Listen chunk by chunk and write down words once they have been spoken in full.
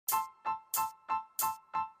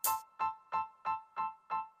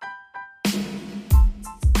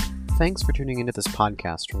Thanks for tuning into this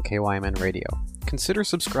podcast from KYMN Radio. Consider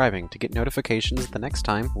subscribing to get notifications the next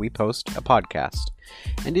time we post a podcast.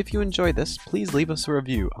 And if you enjoy this, please leave us a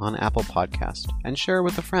review on Apple Podcast and share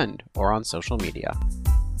with a friend or on social media.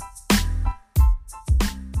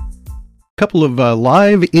 Couple of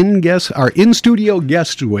live in-studio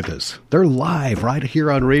guests with us. They're live right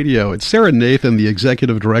here on radio. It's Sarah and Nathan, the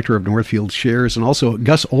executive director of Northfield Shares, and also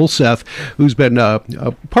Gus Olseth, who's been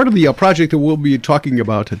part of the project that we'll be talking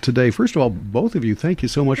about today. First of all, both of you, thank you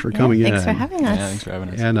so much for coming in. Thanks for having us. Yeah, thanks for having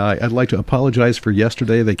us. And I'd like to apologize for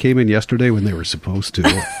yesterday. They came in yesterday when they were supposed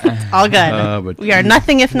to. All good. But we are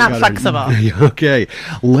nothing if not flexible. Okay.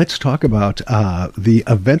 Let's talk about the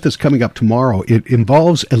event that's coming up tomorrow. It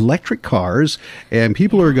involves electric cars. And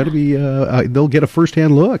people are going to be, they'll get a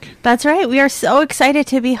first-hand look. That's right. We are so excited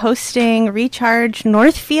to be hosting ReCharge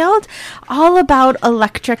Northfield, all about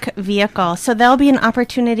electric vehicles. So there'll be an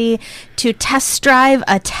opportunity to test drive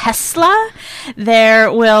a Tesla.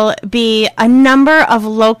 There will be a number of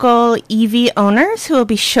local EV owners who will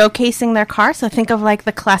be showcasing their cars. So think of like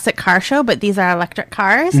the classic car show, but these are electric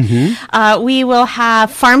cars. Mm-hmm. We will have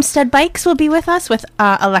Farmstead Bikes will be with us with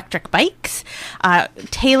electric bikes.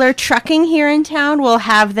 Taylor Trucking here in town will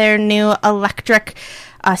have their new electric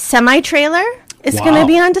semi-trailer. It's going to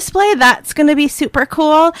be on display. That's going to be super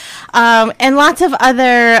cool. And lots of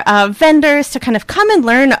other vendors to kind of come and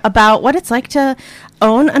learn about what it's like to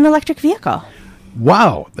own an electric vehicle.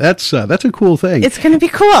 Wow, that's a cool thing. It's going to be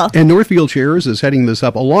cool. And Northfield Shares is heading this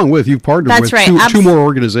up along with, you've partnered That's with right. two more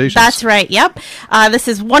organizations. That's right, yep. This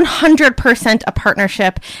is 100% a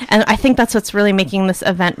partnership, and I think that's what's really making this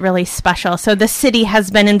event really special. So the city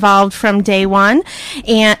has been involved from day one,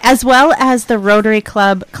 and as well as the Rotary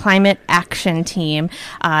Club Climate Action Team.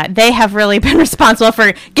 They have really been responsible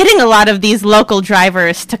for getting a lot of these local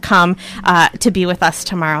drivers to come to be with us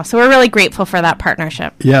tomorrow. So we're really grateful for that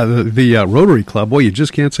partnership. Yeah, the Rotary Club. Boy, you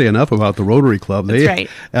just can't say enough about the Rotary Club. That's right.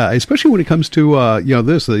 Especially when it comes to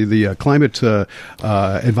the Climate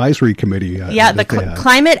Advisory Committee. The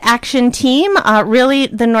Climate Action Team. Really,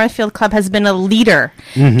 the Northfield Club has been a leader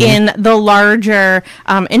in the larger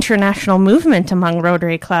international movement among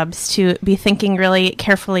Rotary clubs to be thinking really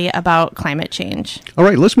carefully about climate change. All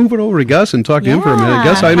right, let's move it over to Gus and talk to him for a minute.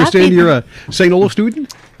 Gus, I understand you're a St. Olaf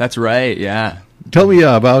student? That's right, yeah. Tell me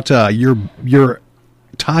about your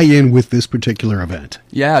tie-in with this particular event.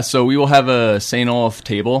 Yeah, so we will have a St. Olaf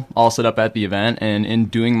table all set up at the event, and in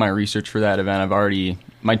doing my research for that event,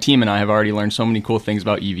 my team and I have already learned so many cool things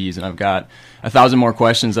about EVs, and I've got 1,000 more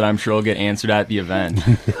questions that I'm sure will get answered at the event.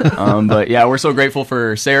 But yeah, we're so grateful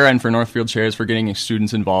for Sarah and for Northfield Shares for getting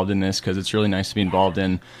students involved in this, because it's really nice to be involved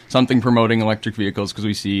in something promoting electric vehicles, because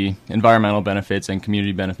we see environmental benefits and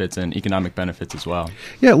community benefits and economic benefits as well.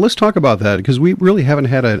 Yeah, let's talk about that, because we really haven't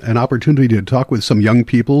had an opportunity to talk with some young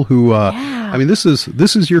people who, I mean, this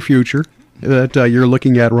is your future that you're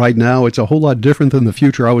looking at right now. It's a whole lot different than the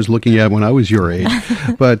future I was looking at when I was your age.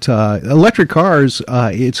 But electric cars,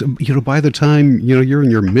 it's by the time you're in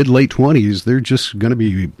your mid-late 20s, they're just going to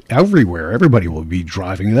be everywhere. Everybody will be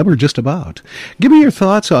driving them, or just about. Give me your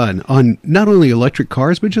thoughts on not only electric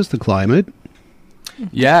cars, but just the climate.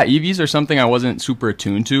 Yeah, EVs are something I wasn't super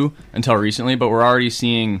attuned to until recently, but we're already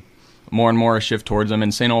seeing more and more a shift towards them.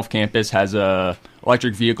 And St. Olaf campus has a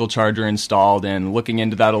electric vehicle charger installed, and looking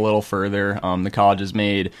into that a little further, the college has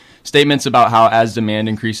made statements about how as demand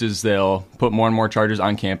increases, they'll put more and more chargers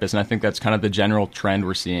on campus, and I think that's kind of the general trend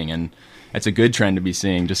we're seeing, and it's a good trend to be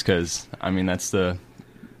seeing, just because, I mean, that's the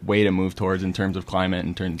way to move towards in terms of climate,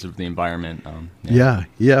 in terms of the environment. Yeah.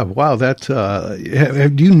 Wow, that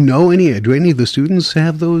do any of the students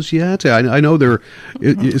have those yet? I know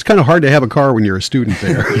it's kind of hard to have a car when you're a student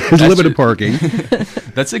there. There's limited parking.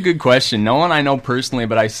 That's a good question. No one I know personally,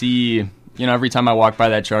 but I see, every time I walk by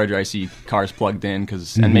that charger, I see cars plugged in,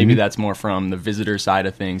 and maybe that's more from the visitor side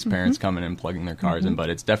of things, parents coming in and plugging their cars in, but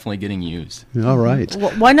it's definitely getting used. All right.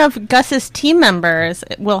 One of Gus's team members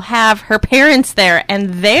will have her parents there, and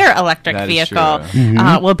their electric vehicle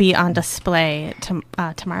will be on display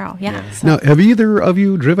tomorrow. Yeah. So. Now, have either of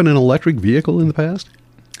you driven an electric vehicle in the past?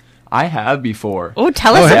 I have before. Oh,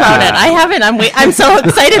 tell us about it. I haven't. I'm so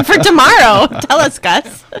excited for tomorrow. Tell us,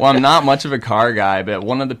 Gus. Well, I'm not much of a car guy, but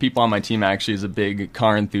one of the people on my team actually is a big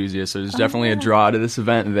car enthusiast, so there's definitely a draw to this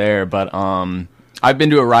event there. But I've been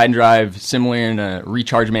to a ride and drive similar in a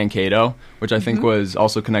ReCharge Mankato, which I think was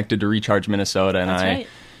also connected to ReCharge Minnesota, and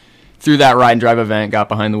through that ride and drive event, got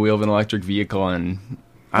behind the wheel of an electric vehicle, and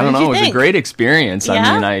I don't know, it was a great experience. Yeah?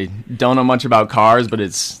 I mean, I don't know much about cars, but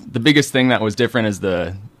it's the biggest thing that was different is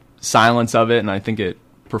the silence of it, and I think it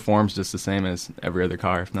performs just the same as every other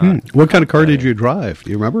car, if not. What kind of car did you drive?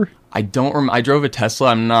 Do you remember? I drove a Tesla.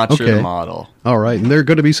 I'm not sure the model. All right. And there are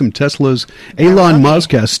going to be some Teslas. Elon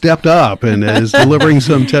Musk has stepped up and is delivering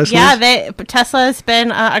some Teslas. Yeah, Tesla has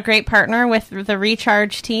been a great partner with the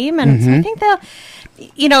ReCharge team. And so I think they'll,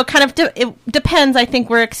 it depends. I think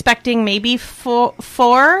we're expecting maybe four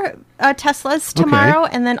Teslas tomorrow,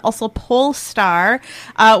 and then also Polestar,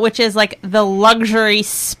 which is like the luxury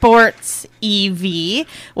sports EV,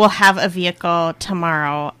 will have a vehicle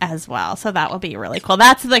tomorrow as well. So that will be really cool.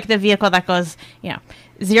 That's like the vehicle that goes,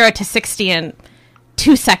 0 to 60 in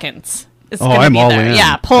 2 seconds. I'm all in.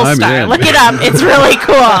 Yeah, Polestar. Look it up. It's really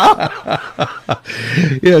cool.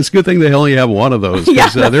 Yeah, it's a good thing they only have one of those.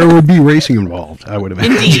 There would be racing involved, I would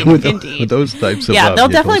imagine. Indeed. With those types of there'll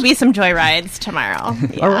vehicles. definitely be some joyrides tomorrow.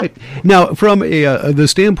 Yeah. All right. Now, from the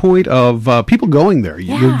standpoint of people going there,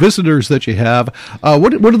 your visitors that you have,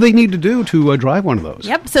 what do they need to do to drive one of those?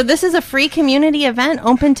 Yep. So this is a free community event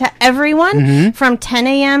open to everyone from 10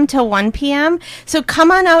 a.m. to 1 p.m. So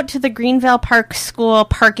come on out to the Greenville Park School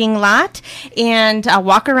parking lot and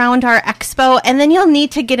walk around our expo, and then you'll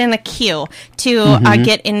need to get in a queue to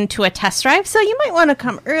get into a test drive. So you might want to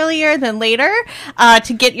come earlier than later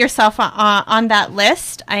to get yourself on that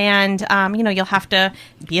list. And, you'll have to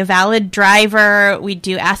be a valid driver. We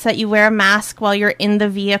do ask that you wear a mask while you're in the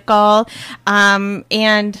vehicle,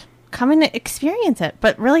 and come and experience it.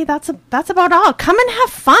 But really, that's about all. Come and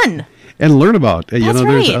have fun. And learn about, there's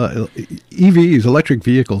right. EVs, electric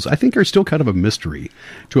vehicles, I think are still kind of a mystery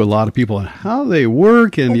to a lot of people and how they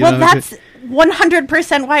work. And that's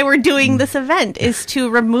 100% why we're doing this event, is to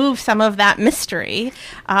remove some of that mystery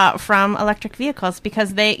from electric vehicles,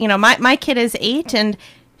 because they, my kid is 8 and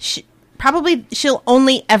she'll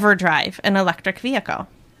only ever drive an electric vehicle.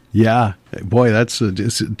 Yeah, boy, that's a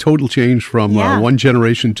total change from one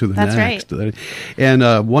generation to the next. That's right.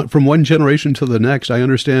 And from one generation to the next, I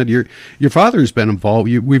understand your father's been involved.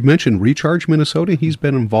 We've mentioned ReCharge Minnesota. He's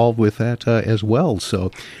been involved with that as well.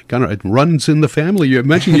 So kind of it runs in the family. You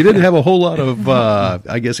mentioned you didn't have a whole lot of,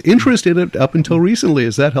 interest in it up until recently.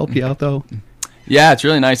 Has that helped you out, though? Yeah, it's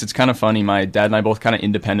really nice. It's kind of funny. My dad and I both kind of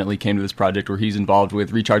independently came to this project where he's involved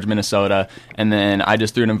with ReCharge Minnesota, and then I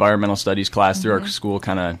just through an environmental studies class through our school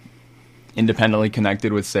kind of independently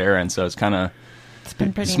connected with Sarah, and so it's kind of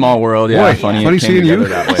small world. Yeah, boy, funny seeing you.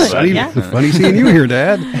 That way, funny seeing you here,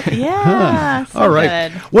 Dad. Yeah. So all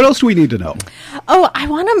right. Good. What else do we need to know? Oh, I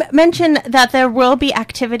want to mention that there will be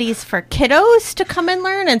activities for kiddos to come and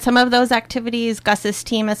learn, and some of those activities Gus's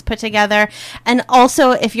team has put together. And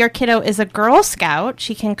also, if your kiddo is a Girl Scout,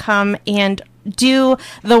 she can come and do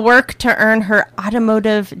the work to earn her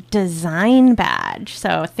automotive design badge.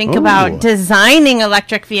 So think about designing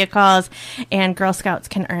electric vehicles, and Girl Scouts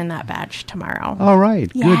can earn that badge tomorrow. All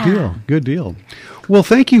right. Yeah. Good deal. Well,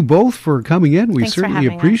 thank you both for coming in. We Thanks certainly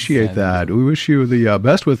for appreciate that. We wish you the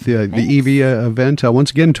best with the EV event.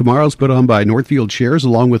 Once again, tomorrow's put on by Northfield Shares,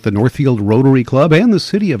 along with the Northfield Rotary Club and the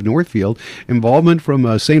City of Northfield. Involvement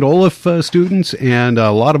from St. Olaf students and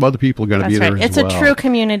a lot of other people are going to be there as well. It's a true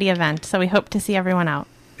community event, so we hope to see everyone out.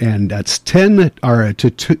 And that's 10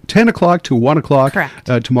 o'clock to 1 o'clock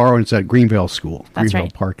tomorrow, and it's at Greenville School,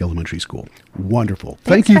 Greenville Park Elementary School. Wonderful.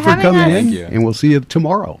 Thank you for coming in, and we'll see you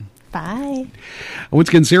tomorrow. Bye. Once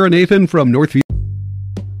again, Sarah Nathan from Northfield.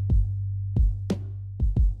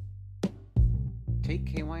 Take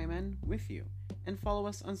KYMN with you and follow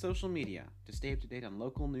us on social media to stay up to date on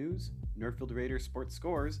local news, Northfield Raiders sports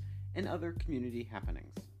scores, and other community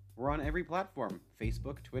happenings. We're on every platform: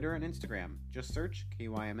 Facebook, Twitter, and Instagram. Just search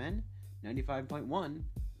KYMN 95.1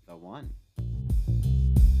 The One.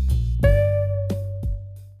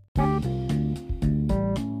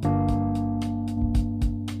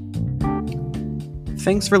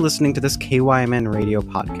 Thanks for listening to this KYMN radio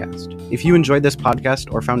podcast. If you enjoyed this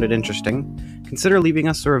podcast or found it interesting, consider leaving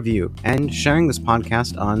us a review and sharing this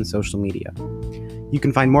podcast on social media. You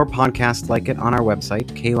can find more podcasts like it on our website,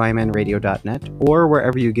 kymnradio.net, or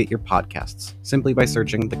wherever you get your podcasts, simply by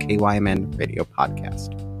searching the KYMN Radio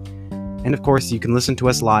Podcast. And of course, you can listen to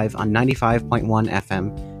us live on 95.1 FM,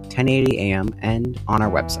 1080 AM, and on our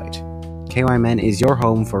website. KYMN is your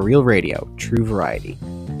home for real radio, true variety.